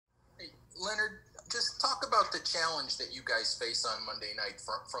about the challenge that you guys face on Monday night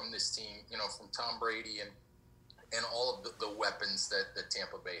from this team, from Tom Brady and all of the weapons that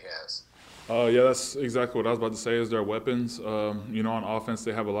Tampa Bay has? Yeah, that's exactly what I was about to say. Is their weapons? On offense,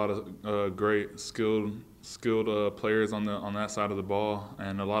 they have a lot of great skilled players on that side of the ball,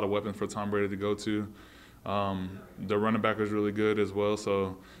 and a lot of weapons for Tom Brady to go to. The running back is really good as well,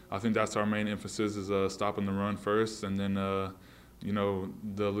 so I think that's our main emphasis is stopping the run first, and then the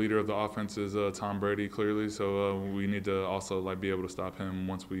leader of the offense is Tom Brady clearly, so we need to also be able to stop him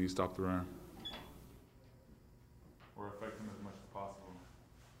once we stop the run. Or affect him as much as possible.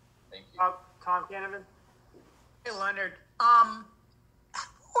 Thank you. Tom Canavan. Hey, Leonard. What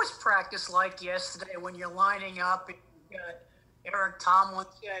was practice like yesterday when you're lining up and you got Eric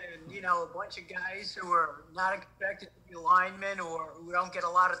Tomlinson and, a bunch of guys who are not expected to be linemen or who don't get a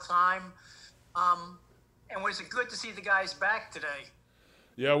lot of time? And was it good to see the guys back today?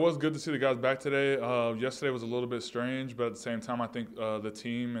 Yeah, it was good to see the guys back today. Yesterday was a little bit strange, but at the same time, I think the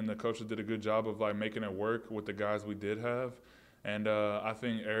team and the coaches did a good job of making it work with the guys we did have. And I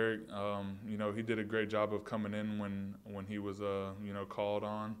think Eric, he did a great job of coming in when he was, called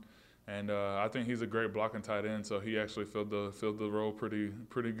on. And I think he's a great blocking tight end, so he actually filled the role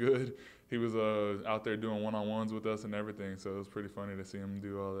pretty good. He was out there doing one-on-ones with us and everything, so it was pretty funny to see him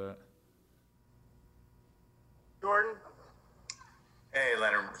do all that. Jordan. Hey,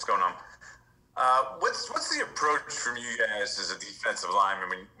 Leonard, what's going on? What's the approach from you guys as a defensive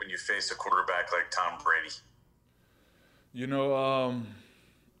lineman when you face a quarterback like Tom Brady?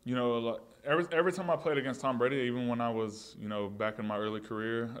 Every time I played against Tom Brady, even when I was, back in my early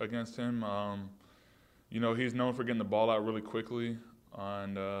career against him, he's known for getting the ball out really quickly,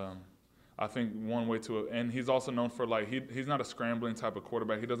 and I think one way and he's also known for he's not a scrambling type of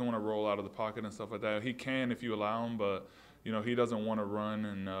quarterback. He doesn't want to roll out of the pocket and stuff like that. He can if you allow him, but he doesn't want to run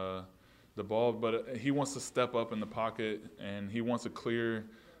and the ball. But he wants to step up in the pocket, and he wants a clear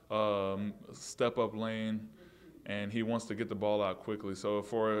step up lane. And he wants to get the ball out quickly. So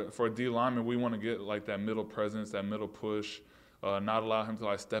for a D lineman, we want to get that middle presence, that middle push, not allow him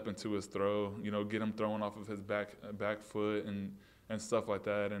to step into his throw, get him throwing off of his back foot and stuff like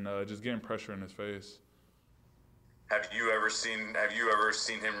that, and just getting pressure in his face. Have you ever seen him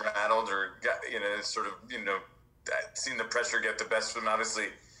rattled or seen the pressure get the best of him? Obviously,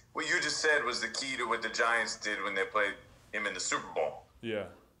 what you just said was the key to what the Giants did when they played him in the Super Bowl. Yeah.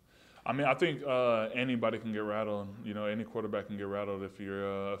 I mean, I think anybody can get rattled. Any quarterback can get rattled if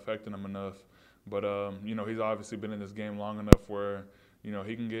you're affecting him enough. But, he's obviously been in this game long enough where, he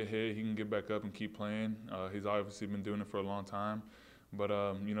can get hit, he can get back up and keep playing. He's obviously been doing it for a long time. But,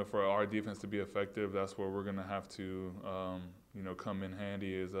 for our defense to be effective, that's where we're going to have to, come in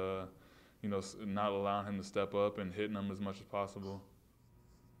handy is, not allowing him to step up and hitting him as much as possible.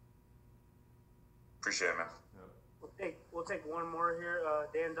 Appreciate it, man. We'll take one more here.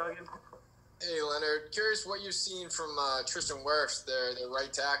 Dan Duggan. Hey, Leonard. Curious what you've seen from Tristan Wirfs, their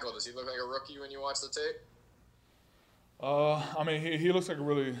right tackle. Does he look like a rookie when you watch the tape? He looks like a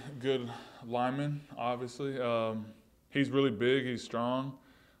really good lineman, obviously. He's really big, he's strong,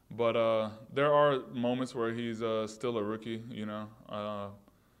 but there are moments where he's still a rookie,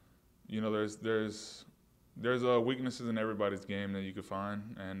 there's weaknesses in everybody's game that you could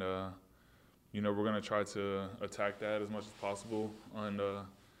find, and we're going to try to attack that as much as possible.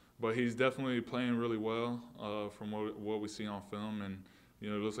 But he's definitely playing really well from what we see on film, and it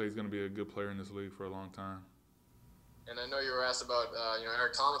looks like he's going to be a good player in this league for a long time. And I know you were asked about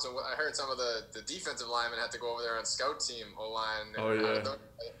Eric Tomlinson. I heard some of the defensive linemen had to go over there on scout team O-line. Oh yeah.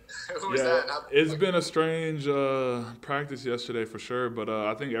 Who was that? It's been a strange practice yesterday for sure, but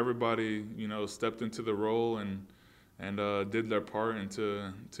I think everybody stepped into the role and did their part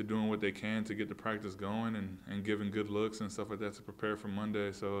into doing what they can to get the practice going and giving good looks and stuff like that to prepare for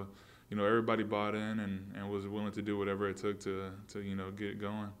Monday. So, everybody bought in and was willing to do whatever it took to get it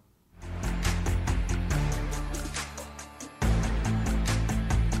going.